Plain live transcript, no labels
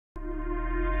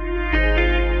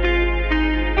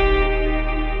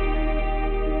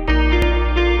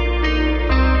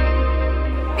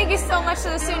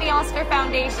SUNY Ulster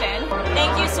Foundation.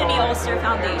 Thank you, SUNY Ulster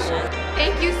Foundation.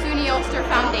 Thank you, SUNY Ulster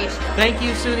Foundation. Thank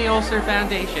you, SUNY Ulster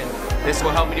Foundation. This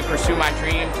will help me to pursue my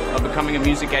dream of becoming a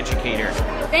music educator.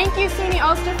 Thank you, SUNY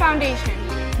Ulster Foundation.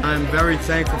 I'm very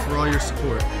thankful for all your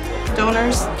support.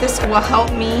 Donors, this will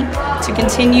help me to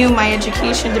continue my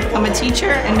education to become a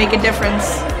teacher and make a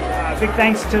difference. Big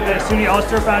thanks to the SUNY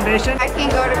Ulster Foundation. I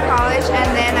can go to college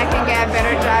and then I can get a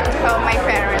better job to help my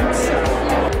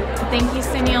parents. Thank you,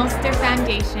 SUNY Ulster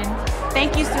Foundation.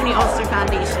 Thank you, SUNY Ulster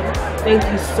Foundation. Thank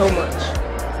you so much.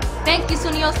 Thank you,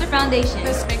 SUNY Ulster Foundation.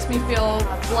 This makes me feel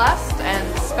blessed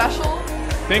and special.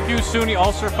 Thank you, SUNY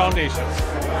Ulster Foundation.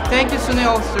 Thank you, SUNY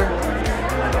Ulster.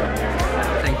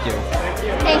 Thank you.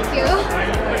 Thank you.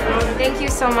 Thank you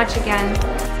so much again.